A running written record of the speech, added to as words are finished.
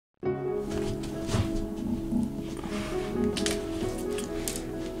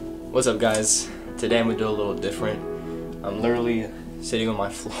What's up, guys? Today I'm gonna do a little different. I'm literally sitting on my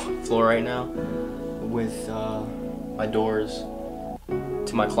floor right now with my doors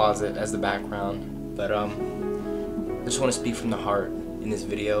to my closet as the background. But I just want to speak from the heart in this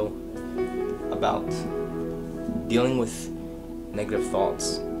video about dealing with negative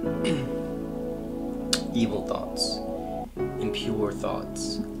thoughts, evil thoughts, impure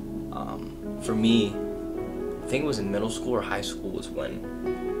thoughts. For me, I think it was in middle school or high school was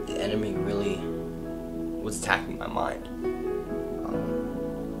when the enemy really was attacking my mind.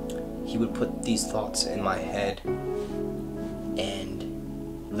 He would put these thoughts in my head, and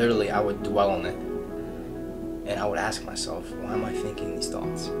literally I would dwell on it, and I would ask myself, why am I thinking these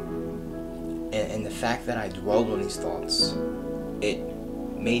thoughts? And the fact that I dwelled on these thoughts, it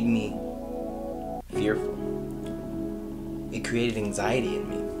made me fearful. It created anxiety in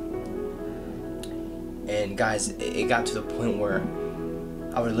me. And guys, it got to the point where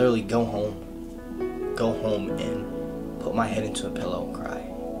I would literally go home and put my head into a pillow and cry.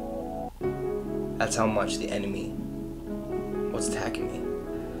 That's how much the enemy was attacking me.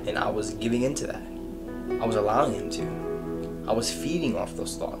 And I was giving into that. I was allowing him to. I was feeding off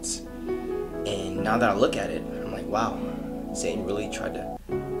those thoughts. And now that I look at it, I'm like, wow, Satan really tried to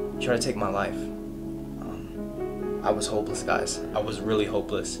take my life. I was hopeless, guys. I was really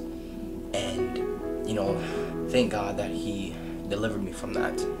hopeless. And, you know, thank God that he delivered me from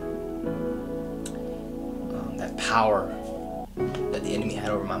that. That power that the enemy had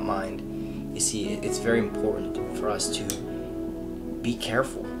over my mind. You see, it's very important for us to be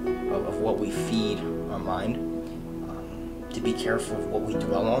careful of what we feed our mind, to be careful of what we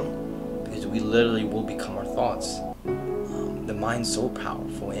dwell on, because we literally will become our thoughts. The mind's so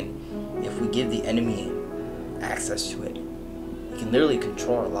powerful, and if we give the enemy access to it, he can literally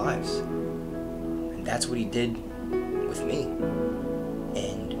control our lives. And that's what he did with me.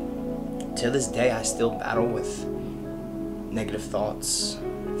 And to this day, I still battle with negative thoughts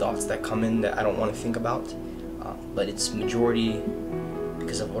that come in that I don't want to think about. But it's majority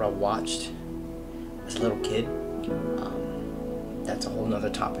because of what I watched as a little kid. That's a whole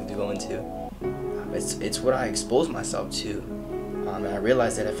nother topic to go into. It's what I exposed myself to. And I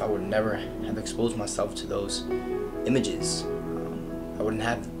realized that if I would never have exposed myself to those images, I wouldn't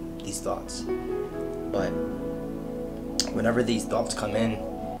have these thoughts. But whenever these thoughts come in,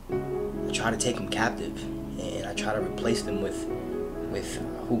 I try to take them captive, and I try to replace them with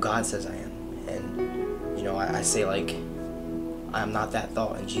who God says I am. And you know, I say, like, I am not that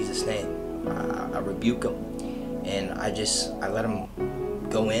thought in Jesus' name. I rebuke them, and I let them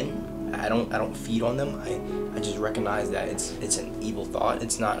go in. I don't feed on them. I just recognize that it's an evil thought.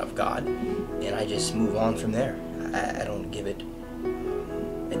 It's not of God, and I just move on from there. I don't give it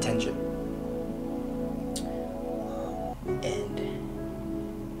attention. And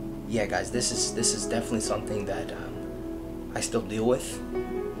yeah, guys, this is definitely something that I still deal with.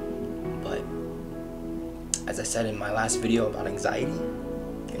 But as I said in my last video about anxiety,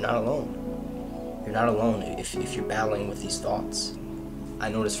 you're not alone. You're not alone if you're battling with these thoughts. I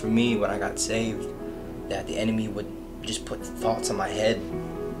noticed for me when I got saved that the enemy would just put thoughts in my head.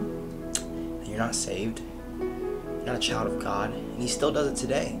 You're not saved. You're not a child of God. And he still does it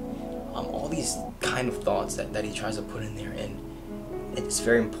today. All these kind of thoughts that he tries to put in there. And it's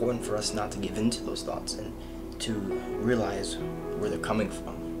very important for us not to give in to those thoughts and to realize where they're coming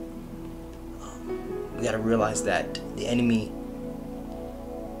from. We got to realize that the enemy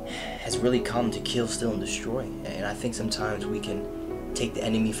has really come to kill, steal, and destroy. And I think sometimes we can take the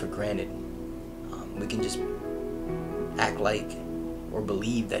enemy for granted. We can just act like or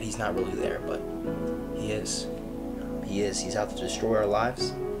believe that he's not really there, but he is. He's out to destroy our lives,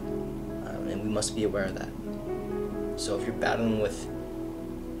 and we must be aware of that. So if you're battling with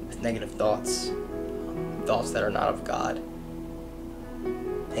negative thoughts, thoughts that are not of God,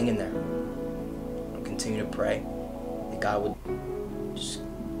 hang in there. Continue to pray that God would just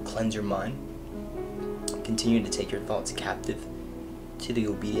cleanse your mind. Continue to take your thoughts captive to the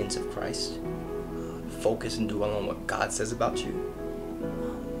obedience of Christ. Focus and dwell on what God says about you.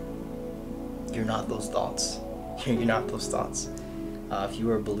 You're not those thoughts. You're not those thoughts. If you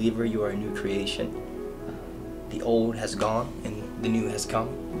are a believer, you are a new creation. The old has gone and the new has come.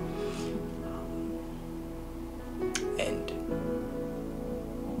 And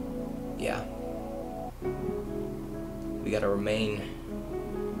yeah, we gotta remain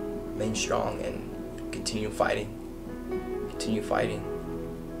strong and continue fighting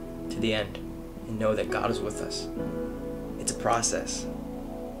to the end, and know that God is with us. It's a process,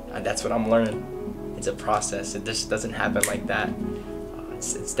 and that's what I'm learning. It's a process. It just doesn't happen like that.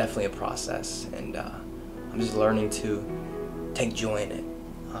 It's definitely a process, and I'm just learning to take joy in it.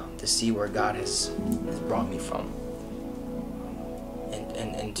 to see where God has brought me from,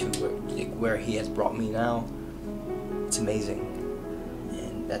 and to where He has brought me now. It's amazing,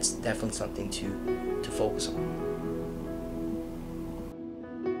 and that's definitely something to focus on.